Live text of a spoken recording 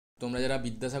তোমরা যারা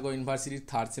বিদ্যাসাগর ইউনিভার্সিটির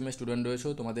থার্ড সেমের স্টুডেন্ট রয়েছো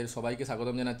তোমাদের সবাইকে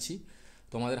স্বাগতম জানাচ্ছি।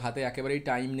 তোমাদের হাতে একেবারেই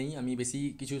টাইম নেই, আমি বেশি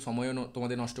কিছু সময়ও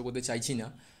তোমাদের নষ্ট করতে চাইছি না।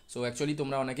 সো অ্যাকচুয়ালি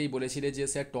তোমরা অনেকেই বলেছিলে যে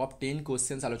স্যার টপ 10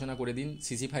 কোশ্চেন্স আলোচনা করে দিন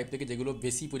CC5 থেকে, যেগুলো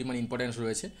বেশি পরিমাণ ইম্পর্টেন্স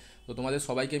রয়েছে। তো তোমাদের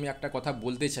সবাইকে আমি একটা কথা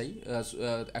বলতে চাই,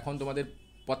 এখন তোমাদের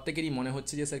প্রত্যেকেরই মনে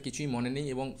হচ্ছে যে স্যার কিছুই মনে নেই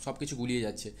এবং সব কিছু গুলিয়ে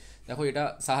যাচ্ছে। দেখো, এটা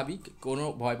স্বাভাবিক, কোনো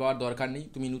ভয় পাওয়ার দরকার নেই।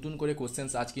 তুমি নতুন করে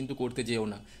কোশ্চেন্স আজ কিন্তু করতে যেও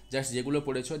না। জাস্ট যেগুলো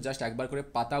পড়েছো জাস্ট একবার করে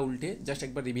পাতা উল্টে জাস্ট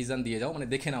একবার রিভিশন দিয়ে যাও, মানে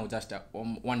দেখে নাও জাস্ট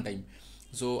ওয়ান টাইম।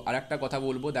 সো আর একটা কথা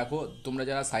বলবো, দেখো তোমরা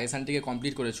যারা সাজেশানটিকে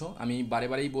কমপ্লিট করেছো, আমি বারে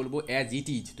বারেই বলবো অ্যাজ ইট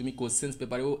ইজ তুমি কোশ্চেন্স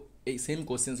পেপারেও এই সেম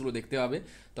কোশ্চেন্সগুলো দেখতে হবে।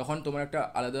 তখন তোমার একটা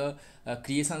আলাদা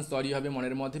ক্রিয়েশানস তৈরি হবে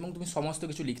মনের মধ্যে এবং তুমি সমস্ত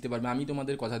কিছু লিখতে পারবে, আমি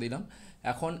তোমাদের কথা দিলাম।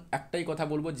 এখন একটাই কথা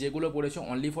বলবো, যেগুলো পড়েছো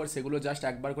অনলি ফর সেগুলো জাস্ট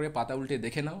একবার করে পাতা উল্টে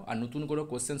দেখে নাও। আর নতুন করে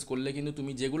কোশ্চেন্স করলে কিন্তু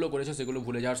তুমি যেগুলো করেছো সেগুলো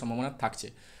ভুলে যাওয়ার সম্ভাবনা থাকছে।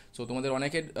 সো তোমাদের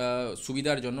অনেকের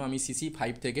সুবিধার জন্য আমি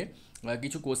CC5 থেকে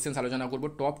কিছু কোশ্চেন্স আলোচনা করবো।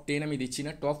 টপ 10 আমি দিচ্ছি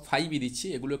না, টপ 5ই দিচ্ছি।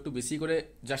 এগুলো একটু বেশি করে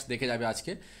জাস্ট দেখে যাবে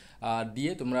আজকে, আর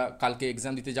দিয়ে তোমরা কালকে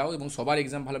এক্সাম দিতে যাও এবং সবার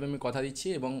এক্সাম ভালোভাবে আমি কথা দিচ্ছি।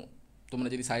 এবং তোমরা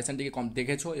যদি সাজেশানটিকে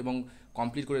দেখেছো এবং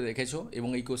কমপ্লিট করে রেখেছো এবং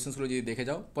এই কোশ্চেন্সগুলো যদি দেখে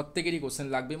যাও, প্রত্যেকেরই কোশ্চেন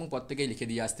লাগবে এবং প্রত্যেকেই লিখে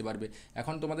দিয়ে আসতে পারবে।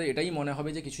 এখন তোমাদের এটাই মনে হবে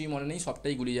যে কিছুই মনে নেই,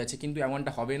 সবটাই গুলিয়ে যাচ্ছে, কিন্তু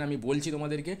এমনটা হবে না। আমি বলছি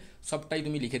তোমাদেরকে, সবটাই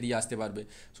তুমি লিখে দিয়ে আসতে পারবে।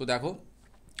 সো দেখো,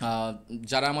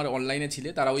 যারা আমার অনলাইনে ছিলে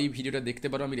তারা ওই ভিডিওটা দেখতে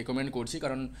পারো, আমি রেকমেন্ড করছি।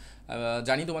 কারণ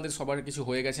জানি তোমাদের সবার কিছু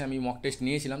হয়ে গেছে, আমি মক টেস্ট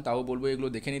নিয়েছিলাম, তাও বলবো এগুলো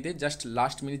দেখে নিতে। জাস্ট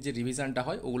লাস্ট মিনিট যে রিভিশনটা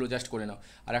হয় ওগুলো জাস্ট করে নাও।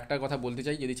 আর একটা কথা বলতে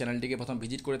চাই, যদি চ্যানেলটিকে প্রথম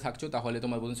ভিজিট করে থাকছো তাহলে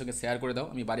তোমার বন্ধুদের সঙ্গে শেয়ার করে দাও।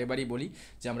 আমি বারে বারেই বলি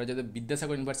যে আমরা যাতে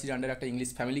বিদ্যাসাগর ইউনিভার্সিটির আন্ডারে একটা ইংলিশ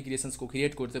ফ্যামিলি ক্রিয়েশনস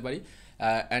ক্রিয়েট করতে পারি।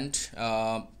 অ্যান্ড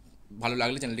ভালো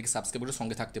লাগলে চ্যানেলটিকে সাবস্ক্রাইব করে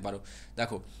সঙ্গে থাকতে পারো।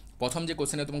 দেখো, প্রথম যে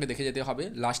কোশ্চেনটা তোমাকে দেখে যেতে হবে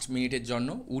লাস্ট মিনিটের জন্য,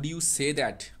 would you say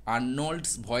that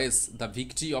Arnold's voice the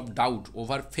victory of doubt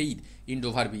over faith in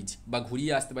Dover bridge, বা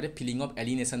ঘুরিয়ে আসতে পারে ফিলিং অফ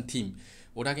অ্যালিনেশন থিম।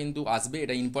 ওটা কিন্তু আসবে,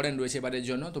 এটা ইম্পর্টেন্ট রয়েছে এবারের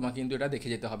জন্য, তোমাকে কিন্তু এটা দেখে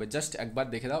যেতে হবে। জাস্ট একবার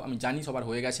দেখে দাও, আমি জানি সবার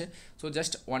হয়ে গেছে। সো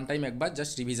জাস্ট ওয়ান টাইম একবার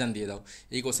জাস্ট রিভিশন দিয়ে দাও।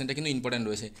 এই কোশ্চেনটা কিন্তু ইম্পর্টেন্ট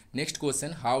রয়েছে। Next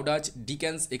question, how does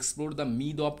Dickens explore the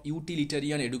myth of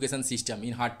ইউটিলিটারিয়ান education system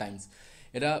in hard Times.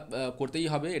 এটা করতেই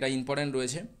হবে, এটা ইম্পর্ট্যান্ট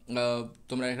রয়েছে।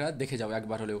 তোমরা এটা দেখে যাও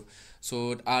একবার হলেও। সো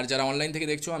আর যারা অনলাইন থেকে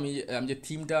দেখছো, আমি যে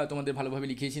থিমটা তোমাদের ভালোভাবে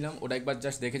লিখিয়েছিলাম ওটা একবার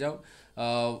জাস্ট দেখে যাও।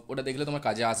 ওটা দেখলে তোমার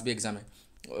কাজে আসবে এক্সামে।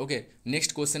 ওকে,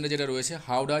 নেক্সট কোশ্চেনটা যেটা রয়েছে,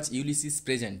 how does Ulysses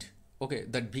present okay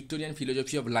the Victorian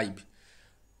philosophy of life.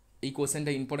 এই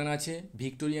কোশ্চেনটা ইম্পর্ট্যান্ট আছে।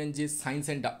 ভিক্টোরিয়ান যে science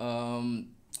and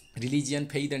religion,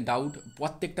 faith and doubt,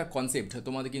 প্রত্যেকটা কনসেপ্ট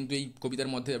তোমাদের কিন্তু এই কবিতার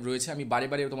মধ্যে রয়েছে। আমি বারে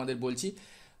বারে তোমাদের বলছি,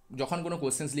 যখন কোনো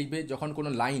কোশ্চেন্স লিখবে, যখন কোনো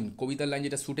লাইন, কবিতার লাইন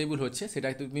যেটা সুটেবল হচ্ছে সেটা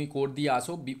তুমি কোড দিয়ে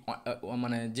আসো।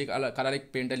 মানে যে কালারে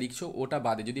পেনটা লিখছো ওটা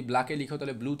বাদে, যদি ব্ল্যাকে লিখো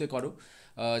তাহলে ব্লুতে করো,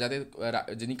 যাতে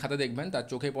যিনি খাতা দেখবেন তার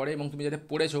চোখে পড়ে এবং তুমি যাতে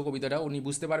পড়েছো কবিতাটা উনি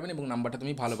বুঝতে পারবেন এবং নাম্বারটা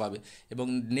তুমি ভালো পাবে। এবং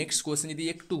নেক্সট কোশ্চেন যদি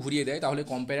একটু ঘুরিয়ে দেয় তাহলে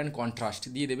কম্পেয়ার অ্যান্ড কন্ট্রাস্ট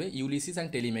দিয়ে দেবে Ulysses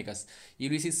and Telemachus.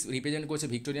 Ulysses represent করছে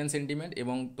ভিক্টোরিয়ান সেন্টিমেন্ট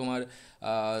এবং তোমার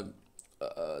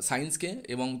সায়েন্সকে,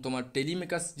 এবং তোমার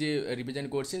টেলিমেকাস যে রিপ্রেজেন্ট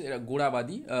করছে এরা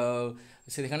গোড়াবাদী,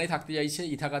 সেখানেই থাকতে চাইছে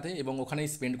ইথাকাতে এবং ওখানেই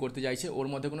স্পেন্ড করতে চাইছে। ওর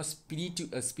মধ্যে কোনো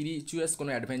স্পিরিচুয়াস কোনো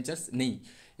অ্যাডভেঞ্চার্স নেই,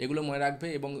 এগুলো মনে রাখবে।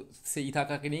 এবং সে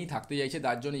ইথাকাকে নিয়েই থাকতে চাইছে,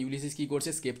 তার জন্য ইউলিসিস কী করছে,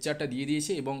 স্কেপচারটা দিয়ে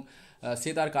দিয়েছে এবং সে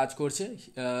তার কাজ করছে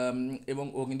এবং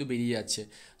ও কিন্তু বেরিয়ে যাচ্ছে।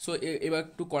 সো এবার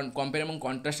একটু কম্পেয়ার এবং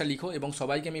কন্ট্রাস্টটা লিখো। এবং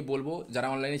সবাইকে আমি বলবো, যারা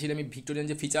অনলাইনে ছিল, আমি ভিক্টোরিয়ান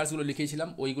যে ফিচার্সগুলো লিখেছিলাম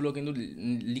ওইগুলো কিন্তু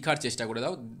লিখার চেষ্টা করে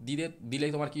দাও। দিলে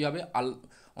তোমার কী হবে,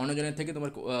 অন্যজনের থেকে তোমার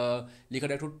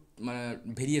লেখাটা একটু মানে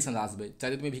ভেরিয়েশন আসবে।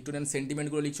 চাইলে তুমি ভিক্টোরিয়ান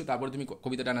সেন্টিমেন্টগুলো লিখছো তারপর তুমি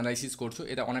কবিতাটা অ্যানালাইসিস করছো,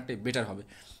 এটা অনেকটাই বেটার হবে।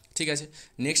 ঠিক আছে,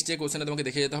 নেক্সট যে কোশ্চেনটা তোমাকে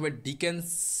দেখে যেতে হবে, Dickens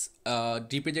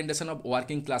representation of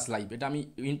working class life. এটা আমি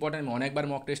ইম্পর্টেন্ট, আমি অনেকবার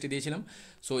মক টেস্টে দিয়েছিলাম।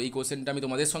 সো এই কোশ্চেনটা আমি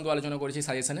তোমাদের সঙ্গে আলোচনা করেছি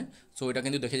সাজেশনে। সো এটা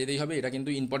কিন্তু দেখে যেতেই হবে, এটা কিন্তু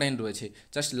ইম্পর্টেন্ট রয়েছে।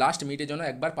 জাস্ট লাস্ট মিনিটের জন্য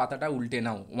একবার পাতাটা উল্টে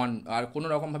নাও আর কোনো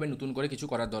রকমভাবে নতুন করে কিছু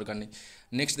করার দরকার নেই।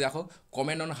 নেক্সট দেখো,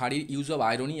 কমেন্ট অন হারির use of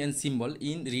irony and symbol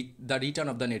in the return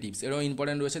of the natives. এটাও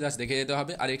ইম্পর্টেন্ট রয়েছে, জাস্ট দেখে যেতে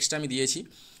হবে। আর এক্সট্রা আমি দিয়েছি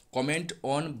comment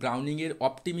on ব্রাউনিংয়ের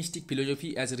optimistic philosophy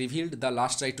as revealed the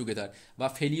last ride together, বা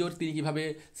ফেলিওর তিনি কীভাবে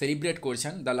সেলিব্রেট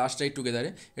করছেন দ্য লাস্ট রাইড টুগেদারে,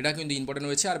 এটা কিন্তু ইম্পর্টেন্ট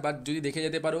রয়েছে। আর বা যদি দেখে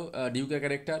যেতে পারো ডিউকের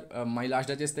ক্যারেক্টার মাই লাস্ট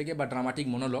ডাচেস থেকে, বা ড্রামাটিক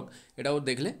মনোলগ, এটাও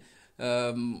দেখলে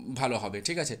ভালো হবে।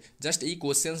 ঠিক আছে, জাস্ট এই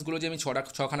কোশ্চেন্সগুলো যে আমি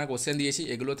ছখানা কোশ্চেন দিয়েছি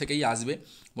এগুলো থেকেই আসবে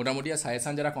মোটামুটি। আর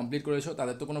সাজেশান যারা কমপ্লিট করেছো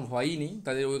তাদের তো কোনো ভয়ই নেই,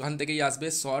 তাদের ওইখান থেকেই আসবে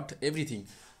শর্ট এভরিথিং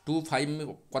 2-5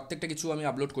 প্রত্যেকটা কিছু আমি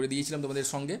আপলোড করে দিয়েছিলাম তোমাদের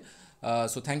সঙ্গে।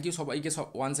 সো থ্যাংক ইউ সবাইকে।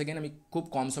 ওয়ান্স অ্যাগেন, আমি খুব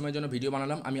কম সময়ের জন্য ভিডিও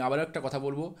বানালাম। আমি আবারও একটা কথা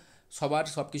বলবো, সবার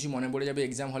সব কিছু মনে পড়ে যাবে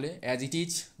এক্সাম হলে, অ্যাজ ইট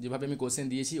ইজ যেভাবে আমি কোশ্চেন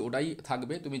দিয়েছি ওটাই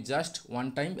থাকবে। তুমি জাস্ট ওয়ান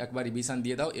টাইম একবার রিভিশন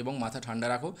দিয়ে দাও এবং মাথা ঠান্ডা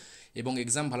রাখো এবং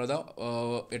এক্সাম ভালো দাও।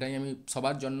 এটাই আমি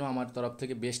সবার জন্য আমার তরফ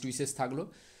থেকে বেস্ট উইশেস থাকলো।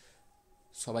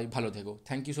 সবাই ভালো থেকো,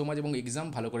 থ্যাংক ইউ সো মাচ, এবং এক্সাম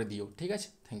ভালো করে দিও। ঠিক আছে,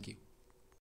 থ্যাংক ইউ।